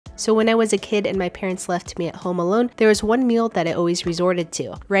So when I was a kid and my parents left me at home alone, there was one meal that I always resorted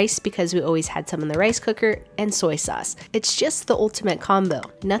to. Rice, because we always had some in the rice cooker, and soy sauce. It's just the ultimate combo.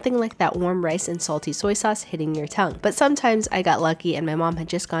 Nothing like that warm rice and salty soy sauce hitting your tongue. But sometimes I got lucky and my mom had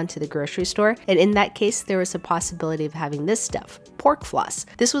just gone to the grocery store, and in that case there was a possibility of having this stuff, pork floss.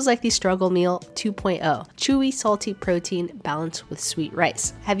 This was like the struggle meal 2.0, chewy, salty protein balanced with sweet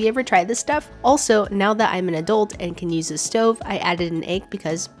rice. Have you ever tried this stuff? Also, now that I'm an adult and can use a stove, I added an egg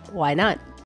because why not?